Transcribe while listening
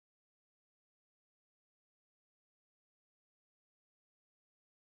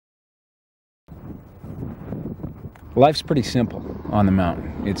Life's pretty simple on the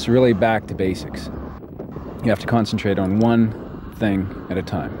mountain. It's really back to basics. You have to concentrate on one thing at a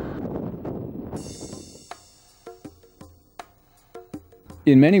time.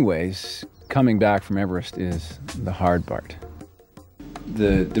 In many ways, coming back from Everest is the hard part.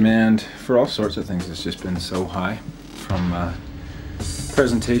 The demand for all sorts of things has just been so high, from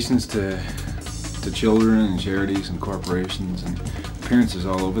presentations to children and charities and corporations and appearances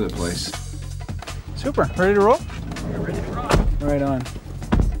all over the place. Super. Ready to roll? We're ready to roll. Right on.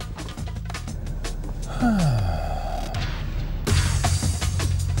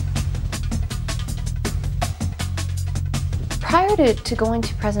 Prior to going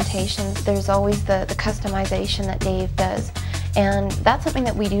to presentations, there's always the customization that Dave does. And that's something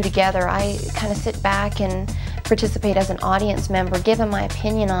that we do together. I kind of sit back and participate as an audience member, give him my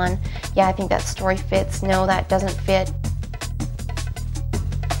opinion on, yeah, I think that story fits, no, that doesn't fit.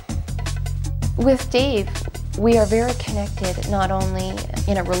 With Dave, we are very connected, not only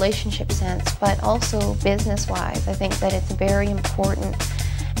in a relationship sense, but also business-wise. I think that it's very important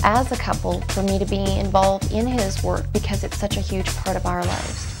as a couple for me to be involved in his work because it's such a huge part of our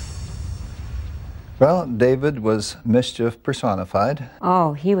lives. Well, David was mischief personified.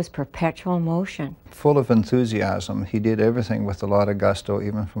 Oh, he was perpetual motion. Full of enthusiasm. He did everything with a lot of gusto,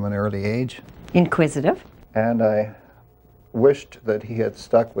 even from an early age. Inquisitive. And I wished that he had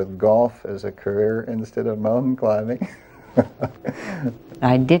stuck with golf as a career instead of mountain climbing.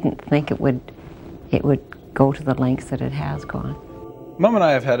 I didn't think it would go to the lengths that it has gone. Mom and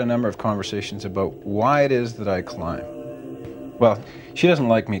I have had a number of conversations about why it is that I climb. Well, she doesn't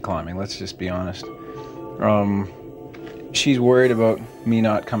like me climbing, let's just be honest. She's worried about me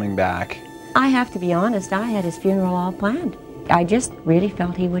not coming back. I have to be honest, I had his funeral all planned. I just really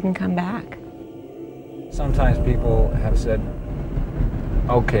felt he wouldn't come back. Sometimes people have said,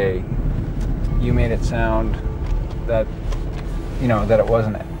 okay, you made it sound that, you know, that it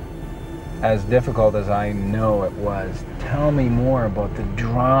wasn't as difficult as I know it was. Tell me more about the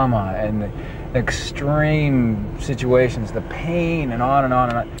drama and the extreme situations, the pain, and on and on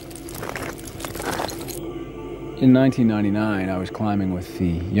and on. In 1999, I was climbing with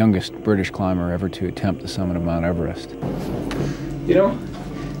the youngest British climber ever to attempt the summit of Mount Everest. You know,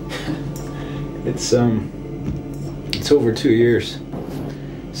 it's over 2 years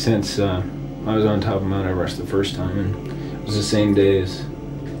since I was on top of Mount Everest the first time, and it was the same day as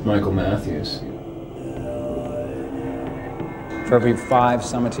Michael Matthews. For every 5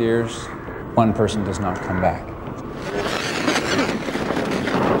 summiteers, 1 person does not come back.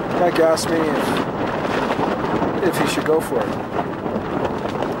 Mike asked me if he should go for it.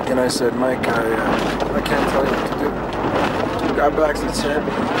 And I said, Mike, I can't tell you what to do. Got back to his head,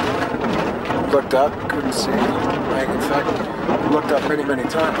 looked up, couldn't see Mike. In fact, looked up many, many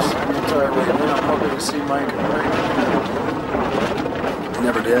times. The entire way in, I'm hoping to see Mike and Mike.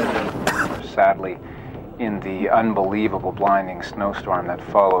 Never did. Sadly, in the unbelievable blinding snowstorm that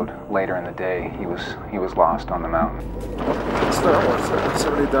followed later in the day, he was lost on the mountain. It's not worth it.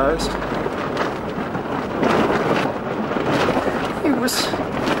 Somebody dies. He was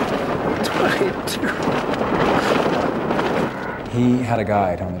 22. He had a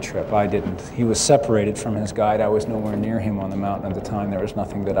guide on the trip. I didn't. He was separated from his guide. I was nowhere near him on the mountain at the time. There was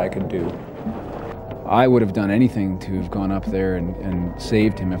nothing that I could do. I would have done anything to have gone up there and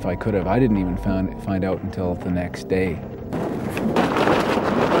saved him if I could have. I didn't even find out until the next day.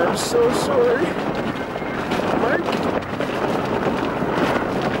 I'm so sorry, Mike.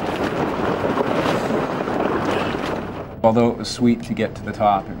 Although it was sweet to get to the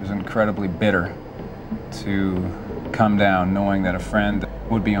top, it was incredibly bitter to come down knowing that a friend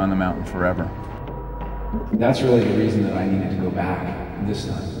would be on the mountain forever. That's really the reason that I needed to go back this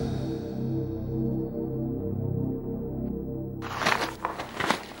time.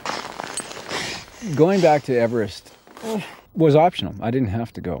 Going back to Everest was optional. I didn't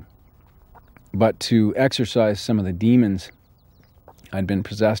have to go. But to exercise some of the demons I'd been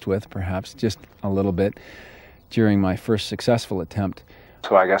possessed with, perhaps just a little bit, during my first successful attempt.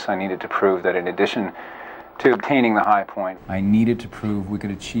 So I guess I needed to prove that in addition to obtaining the high point, I needed to prove we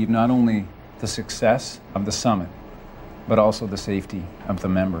could achieve not only the success of the summit, but also the safety of the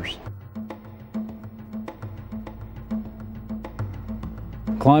members.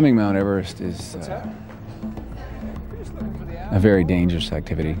 Climbing Mount Everest is a very dangerous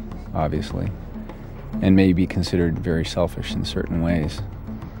activity, obviously, and may be considered very selfish in certain ways.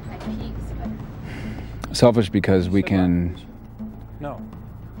 Selfish because we can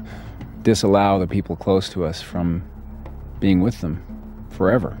disallow the people close to us from being with them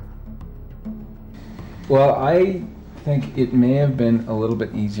forever. Well, I think it may have been a little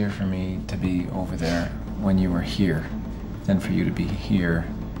bit easier for me to be over there when you were here than for you to be here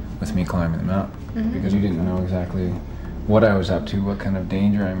with me climbing the mountain, because you didn't know exactly what I was up to, what kind of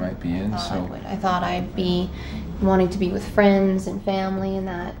danger I might be in. I thought I'd be wanting to be with friends and family and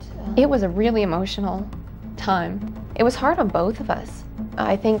that. It was a really emotional time. It was hard on both of us.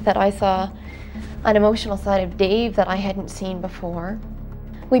 I think that I saw an emotional side of Dave that I hadn't seen before.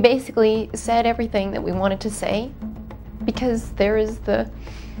 We basically said everything that we wanted to say because there is the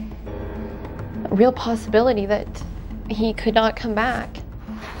real possibility that he could not come back.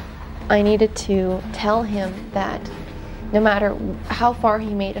 I needed to tell him that no matter how far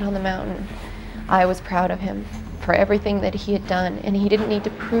he made it on the mountain, I was proud of him for everything that he had done, and he didn't need to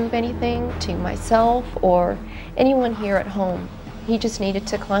prove anything to myself or anyone here at home. He just needed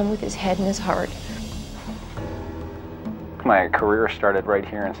to climb with his head in his heart. My career started right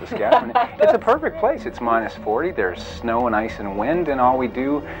here in Saskatchewan. It's a perfect place. It's -40, there's snow and ice and wind, and all we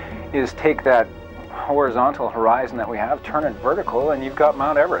do is take that horizontal horizon that we have, turn it vertical, and you've got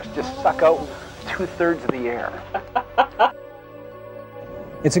Mount Everest. Just suck out 2/3 of the air.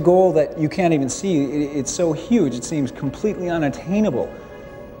 It's a goal that you can't even see. It's so huge, it seems completely unattainable.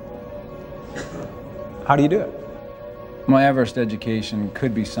 How do you do it? My Everest education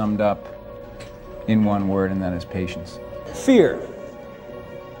could be summed up in one word, and that is patience. Fear.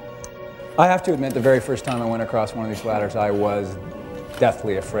 I have to admit, the very first time I went across one of these ladders, I was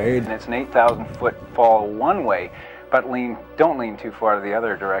deathly afraid. And it's an 8,000-foot fall one way, but don't lean too far to the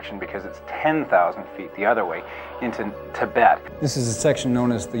other direction because it's 10,000 feet the other way into Tibet. This is a section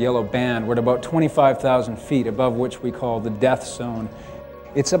known as the Yellow Band. We're at about 25,000 feet above which we call the death zone.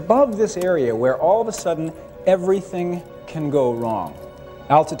 It's above this area where all of a sudden everything can go wrong.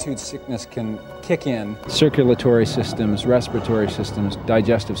 Altitude sickness can kick in. Circulatory systems, respiratory systems,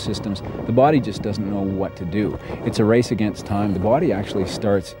 digestive systems, the body just doesn't know what to do. It's a race against time. The body actually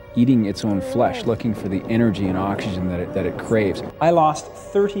starts eating its own flesh, looking for the energy and oxygen that it craves. I lost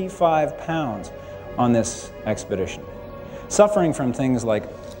 35 pounds on this expedition, suffering from things like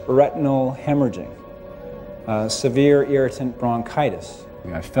retinal hemorrhaging, severe irritant bronchitis.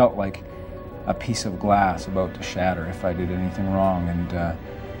 I felt like a piece of glass about to shatter if I did anything wrong, and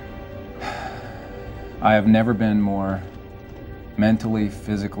I have never been more mentally,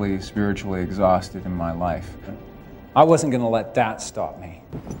 physically, spiritually exhausted in my life. I wasn't going to let that stop me.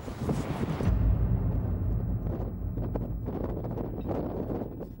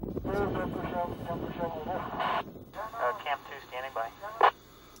 Camp 2 standing by.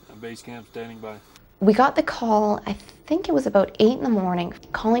 Base camp standing by. We got the call, I think it was about 8 in the morning,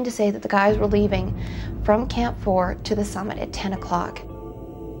 calling to say that the guys were leaving from Camp 4 to the summit at 10 o'clock.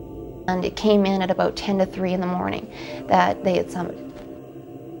 And it came in at about 10 to 3 in the morning that they had summited.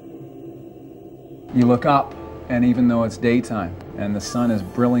 You look up, and even though it's daytime and the sun is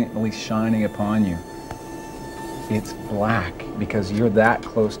brilliantly shining upon you, it's black because you're that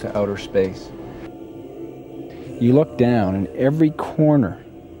close to outer space. You look down, and every corner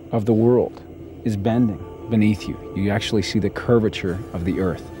of the world is bending beneath you. You actually see the curvature of the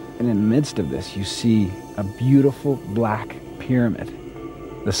earth. And in the midst of this, you see a beautiful black pyramid,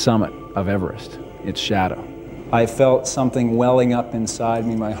 the summit of Everest, its shadow. I felt something welling up inside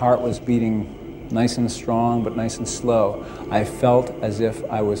me. My heart was beating nice and strong, but nice and slow. I felt as if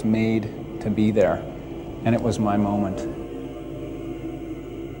I was made to be there, and it was my moment.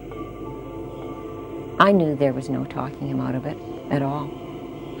 I knew there was no talking him out of it at all.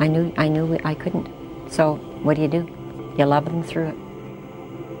 I knew I couldn't. So what do? You love them through it.